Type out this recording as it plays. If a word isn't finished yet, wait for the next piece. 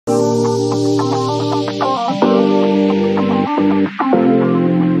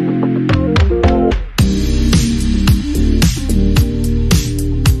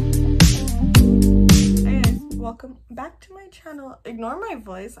y'all. Ignore my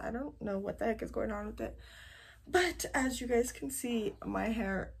voice. I don't know what the heck is going on with it. But as you guys can see, my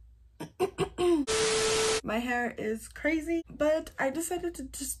hair my hair is crazy. But I decided to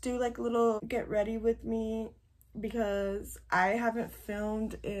just do like a little get ready with me because I haven't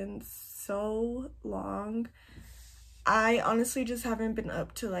filmed in so long. I honestly just haven't been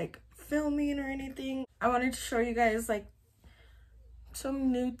up to like filming or anything. I wanted to show you guys like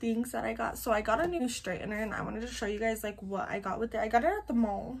some new things that I got. So I got a new straightener and I wanted to show you guys like what I got with it. I got it at the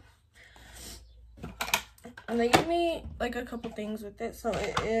mall and they gave me like a couple things with it. So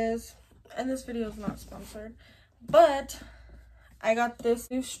it is, and this video is not sponsored, but I got this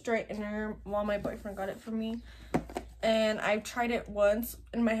new straightener while my boyfriend got it for me, and I've tried it once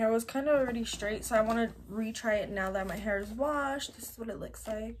and my hair was kind of already straight, so I want to retry it now that my hair is washed. This is what it looks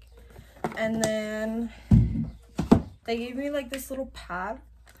like. And then they gave me like this little pad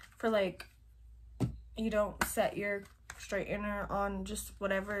for like, you don't set your straightener on just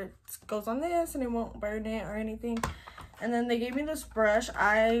whatever, it goes on this and it won't burn it or anything. And then they gave me this brush.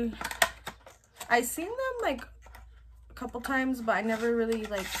 I seen them like a couple times, but I never really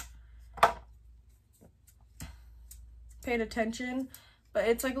like paid attention. But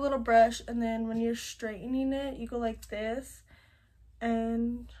it's like a little brush, and then when you're straightening it, you go like this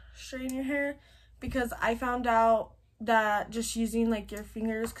and straighten your hair, because I found out that just using like your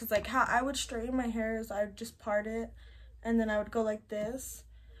fingers, because like how I would straighten my hair is I would just part it and then I would go like this,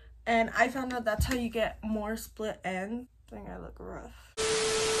 and I found out that's how you get more split ends. I think I look rough.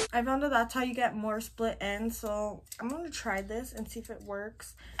 I found out that's how you get more split ends, so I'm gonna try this and see if it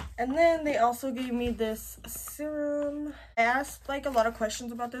works. And then they also gave me this serum. I asked like a lot of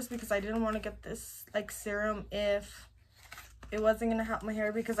questions about this because I didn't want to get this like serum if it wasn't gonna help my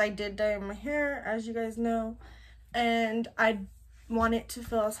hair, because I did dye my hair, as you guys know, and I want it to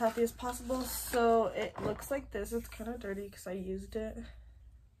feel as healthy as possible. So it looks like this. It's kind of dirty because I used it.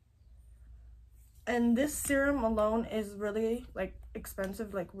 And this serum alone is really like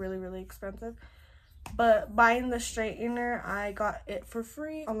expensive, like really expensive. But buying the straightener, I got it for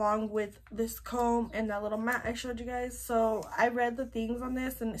free along with this comb and that little mat I showed you guys. So I read the things on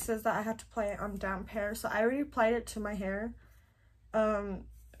this and it says that I have to apply it on damp hair. So I already applied it to my hair. And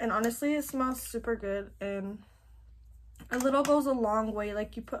honestly, it smells super good, and a little goes a long way.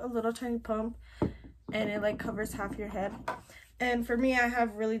 Like you put a little tiny pump and it like covers half your head. And for me, I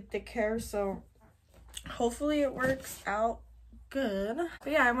have really thick hair, so hopefully it works out good.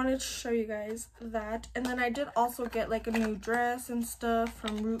 But yeah, I wanted to show you guys that. And then I did also get like a new dress and stuff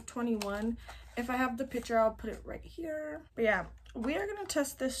from Route 21. If I have the picture, I'll put it right here. But yeah, we are gonna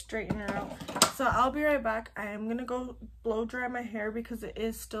test this straightener out, so I'll be right back. I am gonna go blow dry my hair because it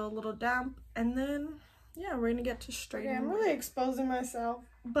is still a little damp, and then yeah, we're gonna get to straightening. Okay, I'm really exposing myself,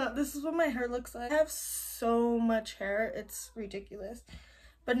 but this is what my hair looks like. I have so much hair, it's ridiculous.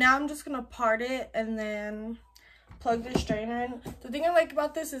 But now I'm just gonna part it and then plug the straightener in. The thing I like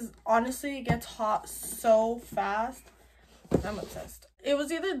about this is honestly it gets hot so fast. I'm obsessed. It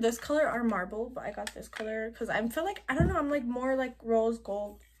was either this color or marble, but I got this color because I feel like, I don't know, I'm like more like rose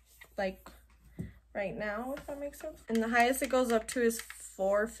gold like right now, if that makes sense. And the highest it goes up to is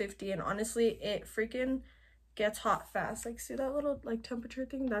 450, and honestly it freaking gets hot fast. Like see that little like temperature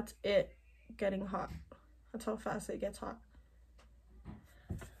thing? That's it getting hot. That's how fast it gets hot.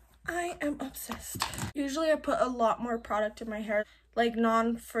 I am obsessed. Usually I put a lot more product in my hair, like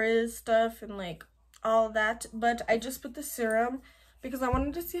non-frizz stuff and like all that, but I just put the serum because I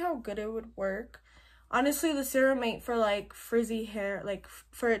wanted to see how good it would work. Honestly, the serum ain't for like frizzy hair, like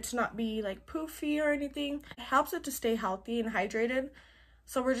for it to not be like poofy or anything. It helps it to stay healthy and hydrated.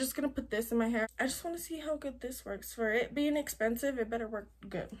 So we're just gonna put this in my hair. I just want to see how good this works. For it being expensive, it better work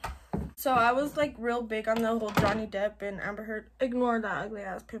good. So I was like real big on the whole Johnny Depp and Amber Heard. Ignore that ugly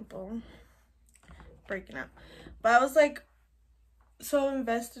ass pimple breaking out. But I was like so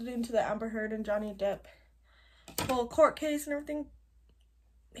invested into the Amber Heard and Johnny Depp whole court case and everything.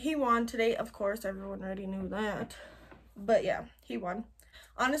 He won today, of course, everyone already knew that. But yeah, he won.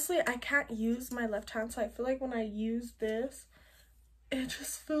 Honestly, I can't use my left hand, so I feel like when I use this, it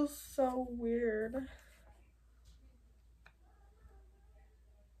just feels so weird.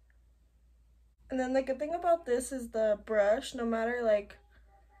 And then the good thing about this is the brush, no matter like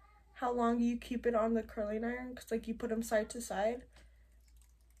how long you keep it on the curling iron, because like you put them side to side,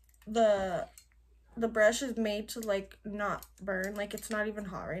 the brush is made to like not burn. Like it's not even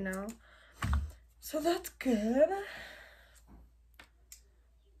hot right now, so that's good.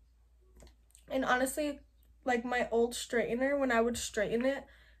 And honestly, like my old straightener, when I would straighten it,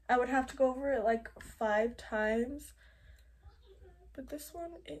 I would have to go over it like 5 times, but this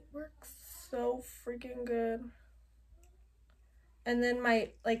one, it works so freaking good. And then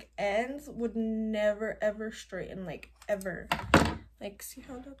my like ends would never ever straighten, like ever. Like, see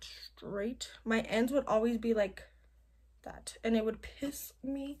how that's straight? My ends would always be like that, and it would piss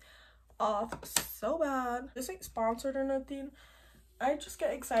me off so bad. This ain't sponsored or nothing. I just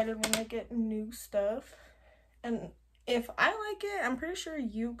get excited when I get new stuff, and if I like it, I'm pretty sure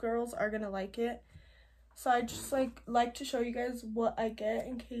you girls are gonna like it. So I just like to show you guys what I get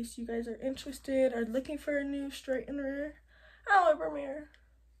in case you guys are interested or looking for a new straightener. Eyeliner mirror.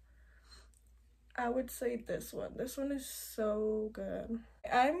 I would say this one. This one is so good.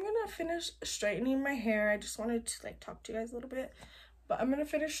 I'm gonna finish straightening my hair. I just wanted to like talk to you guys a little bit, but I'm gonna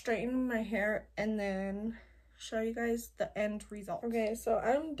finish straightening my hair and then show you guys the end result. Okay, so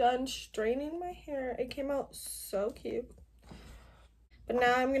I'm done straightening my hair. It came out so cute. But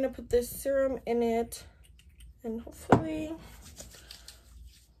now I'm gonna put this serum in it, and hopefully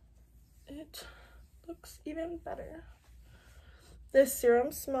it looks even better. This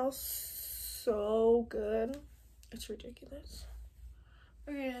serum smells so good. It's ridiculous.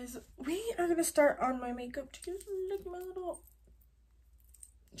 Okay guys, we are gonna start on my makeup to get like my little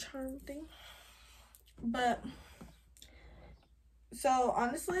charm thing. But so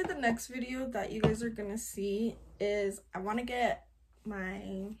honestly, the next video that you guys are gonna see is I want to get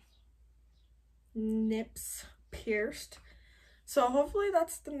my nips pierced. So hopefully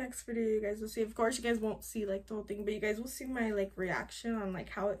that's the next video you guys will see. Of course you guys won't see like the whole thing, but you guys will see my like reaction on like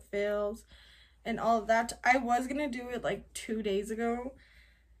how it feels and all of that. I was gonna do it like 2 days ago,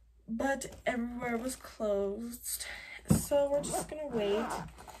 but everywhere was closed, so we're just gonna wait.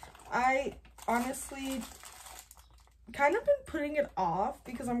 I honestly kind of been putting it off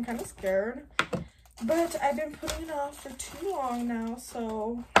because I'm kind of scared, but I've been putting it off for too long now,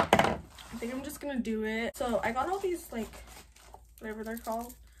 so I think I'm just gonna do it. So I got all these like whatever they're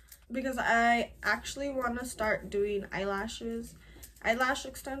called because I actually want to start doing eyelash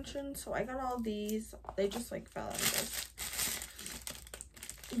extensions. So I got all these. They just like fell out of this,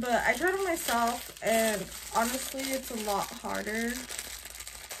 but I tried it myself, and honestly it's a lot harder.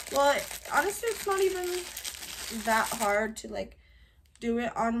 Well, honestly it's not even that hard to like do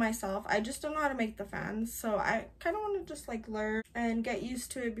it on myself. I just don't know how to make the fans, so I kind of want to just like learn and get used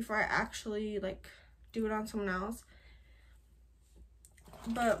to it before I actually like do it on someone else.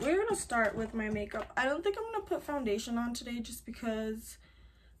 But we're gonna start with my makeup. I don't think I'm gonna put foundation on today just because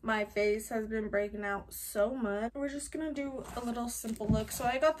my face has been breaking out so much. We're just gonna do a little simple look. So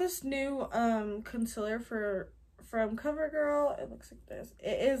I got this new concealer from CoverGirl. It looks like this.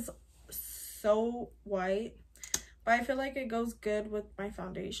 It is so white, but I feel like it goes good with my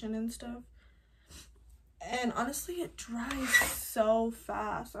foundation and stuff. And honestly, it dries so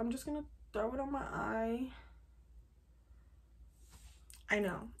fast. I'm just gonna throw it on my eye. I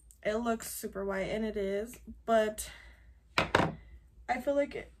know it looks super white, and it is, but I feel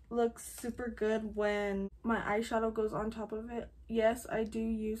like it looks super good when my eyeshadow goes on top of it. Yes, I do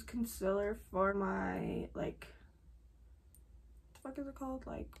use concealer for my like, what the fuck is it called,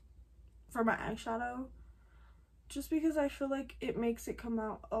 like for my eyeshadow, just because I feel like it makes it come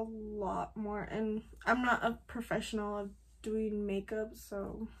out a lot more, and I'm not a professional of doing makeup,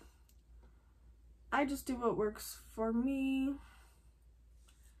 so I just do what works for me.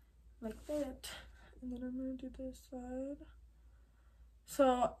 Like that. And then I'm gonna do this side.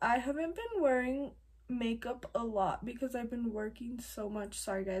 So I haven't been wearing makeup a lot because I've been working so much.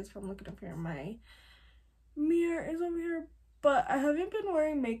 Sorry guys if I'm looking up here. My mirror is over here. But I haven't been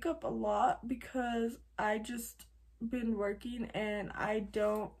wearing makeup a lot because I just been working, and I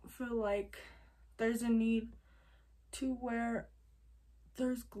don't feel like there's a need to wear.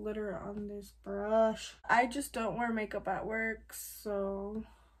 There's glitter on this brush. I just don't wear makeup at work, so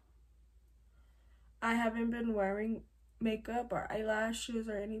I haven't been wearing makeup or eyelashes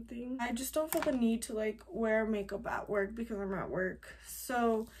or anything. I just don't feel the need to like wear makeup at work because I'm at work.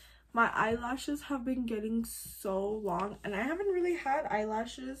 So my eyelashes have been getting so long, and I haven't really had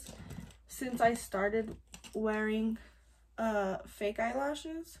eyelashes since I started wearing fake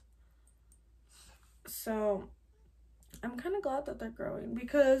eyelashes. So I'm kind of glad that they're growing,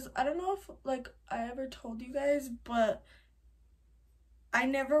 because I don't know if like I ever told you guys, but I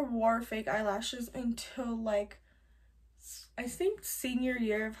never wore fake eyelashes until like I think senior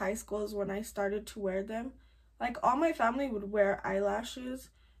year of high school is when I started to wear them. Like all my family would wear eyelashes,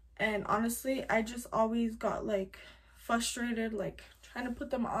 and honestly I just always got like frustrated like trying to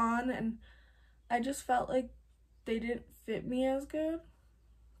put them on, and I just felt like they didn't fit me as good.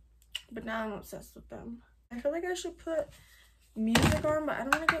 But now I'm obsessed with them. I feel like I should put music on, but I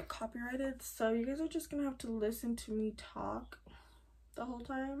don't want to get copyrighted, so you guys are just gonna have to listen to me talk the whole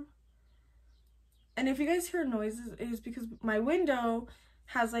time. And if you guys hear noises, it is because my window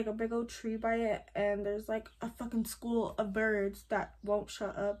has like a big old tree by it, and there's like a fucking school of birds that won't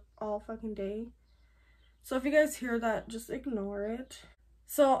shut up all fucking day. So if you guys hear that, just ignore it.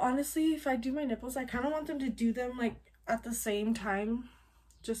 So honestly, if I do my nipples, I kind of want them to do them like at the same time,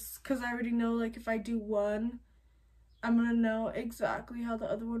 just because I already know like if I do one, I'm gonna know exactly how the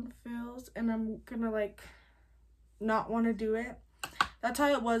other one feels, and I'm gonna like not want to do it. That's how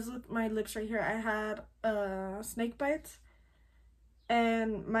it was with my lips right here. I had snake bites,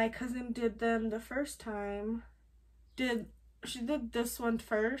 and my cousin did them the first time. She did this one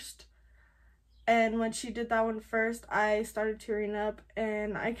first, and when she did that one first, I started tearing up,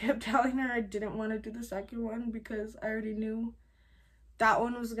 and I kept telling her I didn't want to do the second one because I already knew that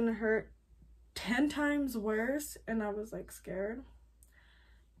one was gonna hurt 10 times worse, and I was like scared.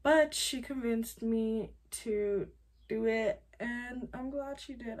 But she convinced me to do it, and I'm glad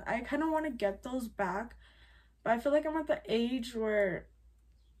she did. I kind of want to get those back, but I feel like I'm at the age where,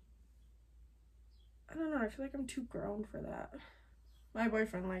 I don't know, I feel like I'm too grown for that. My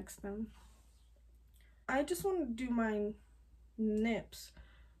boyfriend likes them. I just want to do my nips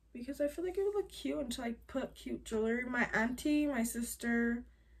because I feel like it would look cute until I put cute jewelry. My auntie, my sister,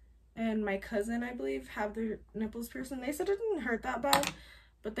 and my cousin, I believe, have their nipples pierced, and they said it didn't hurt that bad,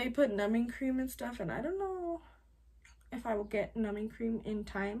 but they put numbing cream and stuff, and I don't know if I will get numbing cream in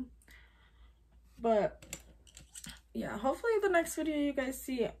time. But yeah, hopefully the next video you guys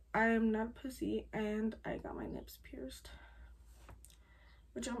see, I am not a pussy and I got my nips pierced,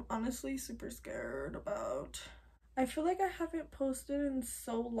 which I'm honestly super scared about. I feel like I haven't posted in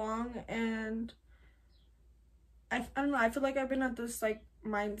so long, and I don't know, I feel like I've been at this like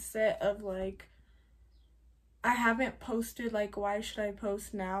mindset of like, I haven't posted, like why should I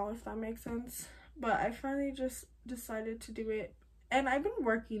post now, if that makes sense. But I finally just decided to do it, and I've been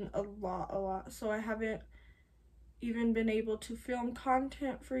working a lot, so I haven't even been able to film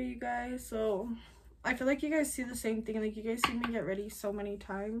content for you guys. So I feel like you guys see the same thing, like you guys see me get ready so many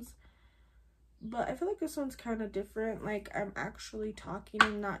times, but I feel like this one's kind of different. Like I'm actually talking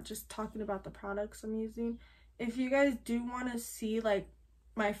and not just talking about the products I'm using. If you guys do want to see like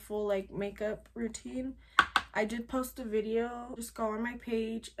my full like makeup routine, I did post a video. Just go on my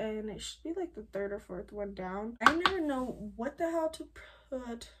page, and it should be like the 3rd or 4th one down. I never know what the hell to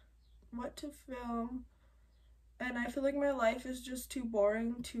put, what to film, and I feel like my life is just too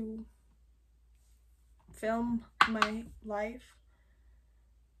boring to film my life.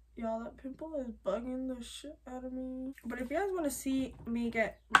 Y'all, that pimple is bugging the shit out of me. But if you guys want to see me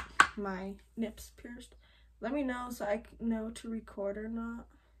get my nips pierced, let me know so I know to record or not.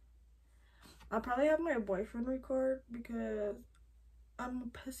 I'll probably have my boyfriend record because I'm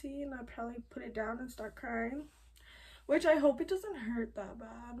a pussy and I'll probably put it down and start crying, which I hope it doesn't hurt that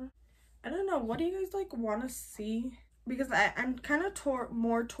bad. I don't know, what do you guys like want to see? Because I'm kind of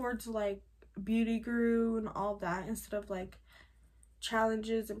more towards like beauty guru and all that instead of like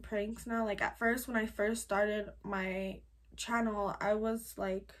challenges and pranks now. Like at first, when I first started my channel, I was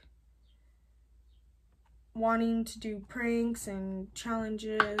like wanting to do pranks and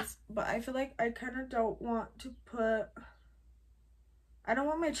challenges, but I feel like I kind of don't want to I don't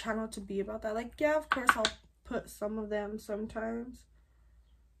want my channel to be about that. Like, yeah, of course I'll put some of them sometimes,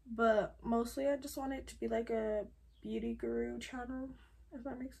 but mostly I just want it to be like a beauty guru channel, if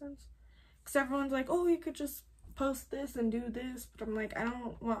that makes sense. Because everyone's like, oh, you could just post this and do this, but I'm like, I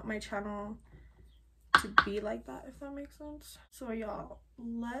don't want my channel to be like that, if that makes sense. So y'all,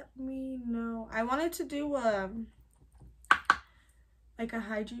 let me know. I wanted to do like a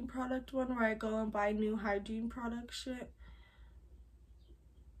hygiene product one where I go and buy new hygiene product shit,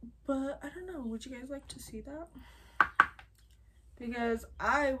 but I don't know, would you guys like to see that? Because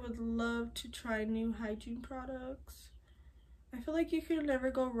I would love to try new hygiene products. I feel like you could never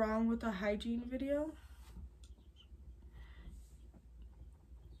go wrong with a hygiene video.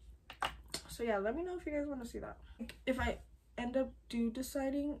 So yeah, let me know if you guys want to see that. If I end up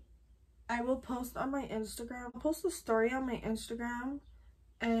deciding, I will post on my Instagram. I'll post a story on my Instagram,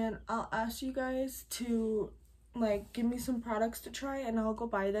 and I'll ask you guys to like give me some products to try, and I'll go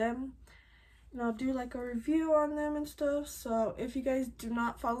buy them, and I'll do like a review on them and stuff. So if you guys do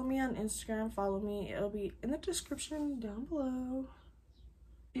not follow me on Instagram, follow me. It'll be in the description down below.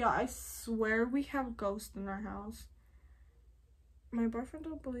 Yeah, I swear we have ghosts in our house. My boyfriend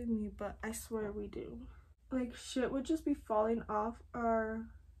don't believe me, but I swear we do. Like shit would just be falling off our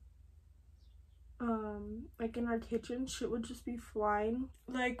like in our kitchen. Shit would just be flying.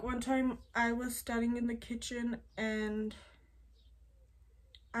 Like one time I was standing in the kitchen and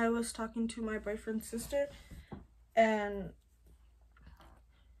I was talking to my boyfriend's sister, and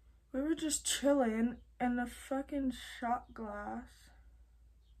We were just chilling and the fucking shot glass.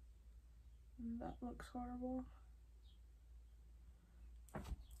 That looks horrible.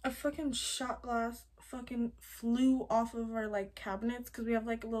 A fucking shot glass fucking flew off of our like cabinets because we have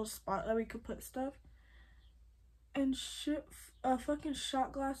like a little spot that we could put stuff. And shit, a fucking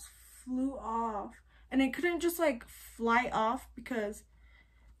shot glass flew off. And it couldn't just like fly off because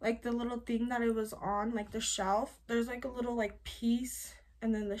like the little thing that it was on, like the shelf, there's like a little like piece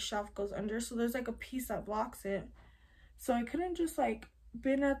and then the shelf goes under. So there's like a piece that blocks it. So I couldn't just like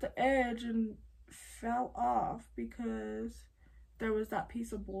been at the edge and fell off because there was that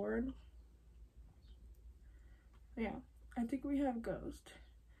piece of board. Yeah, I think we have ghost.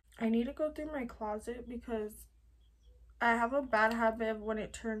 I need to go through my closet because I have a bad habit of when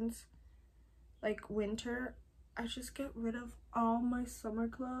it turns like winter, I just get rid of all my summer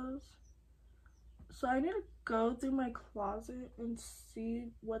clothes. So I need to go through my closet and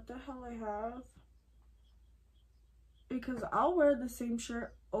see what the hell I have. Because I'll wear the same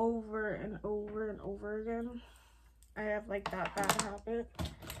shirt over and over and over again. I have like that bad habit.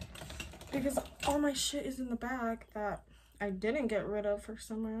 Because all my shit is in the bag that I didn't get rid of for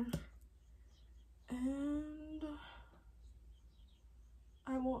summer. And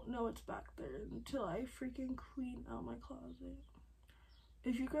I won't know it's back there until I freaking clean out my closet.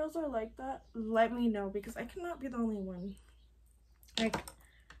 If you girls are like that, let me know because I cannot be the only one. Like,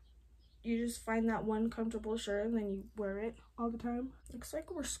 you just find that one comfortable shirt and then you wear it all the time. Looks like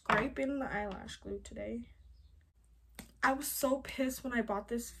we're scraping the eyelash glue today. I was so pissed when I bought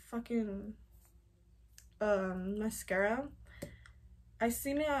this fucking mascara. I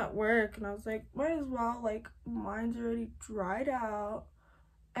seen it at work and I was like, might as well, like, mine's already dried out.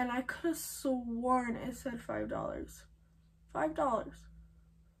 And I could have sworn it said $5. $5.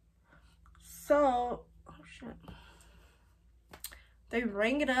 So, oh shit. They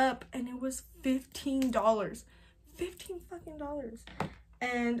rang it up and it was $15. $15 fucking dollars.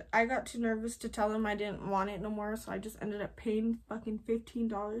 And I got too nervous to tell them I didn't want it no more. So I just ended up paying fucking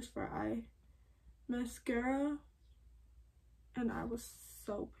 $15 for eye mascara. And I was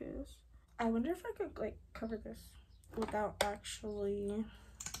so pissed. I wonder if I could like cover this without actually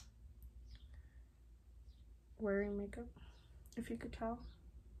wearing makeup, if you could tell.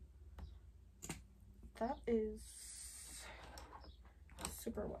 That is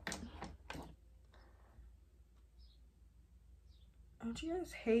super wet. Don't you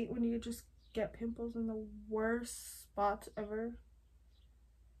guys hate when you just get pimples in the worst spots ever?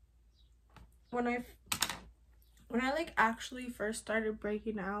 When I like actually first started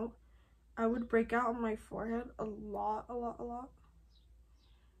breaking out, I would break out on my forehead a lot.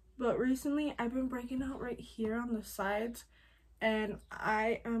 But recently, I've been breaking out right here on the sides, and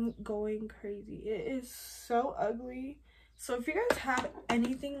I am going crazy. It is so ugly. So if you guys have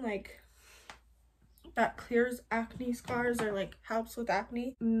anything like that clears acne scars or like helps with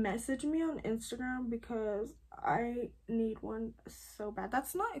acne, message me on Instagram because I need one so bad.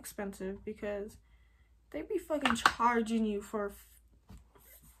 That's not expensive because they be fucking charging you for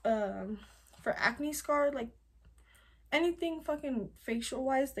acne scar, like anything fucking facial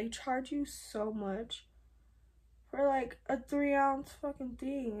wise, they charge you so much for like a 3-ounce fucking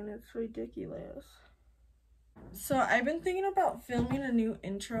thing, and it's ridiculous. So I've been thinking about filming a new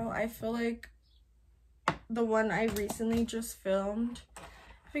intro. I feel like the one I recently just filmed,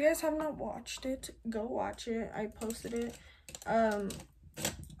 if you guys have not watched it, go watch it. I posted it.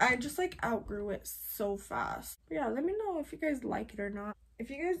 I just like outgrew it so fast. But yeah, let me know if you guys like it or not. If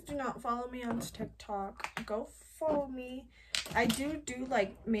you guys do not follow me on TikTok, go follow me. I do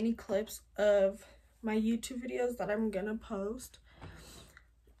like mini clips of my YouTube videos that I'm gonna post.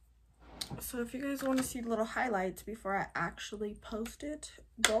 So if you guys want to see little highlights before I actually post it,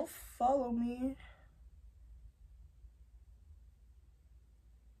 go follow me.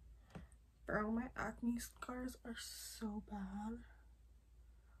 Bro, my acne scars are so bad.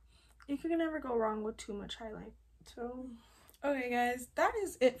 You can never go wrong with too much highlight. So, okay guys, that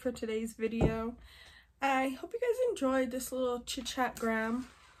is it for today's video. I hope you guys enjoyed this little chit chat gram.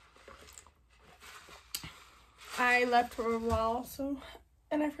 I left for a while,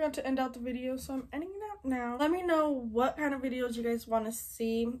 and I forgot to end out the video, so I'm ending it out now. Let me know what kind of videos you guys want to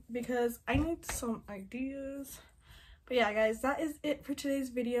see because I need some ideas. But yeah guys, that is it for today's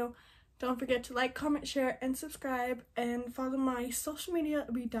video. Don't forget to like, comment, share, and subscribe, and follow my social media.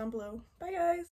 It'll be down below. Bye guys.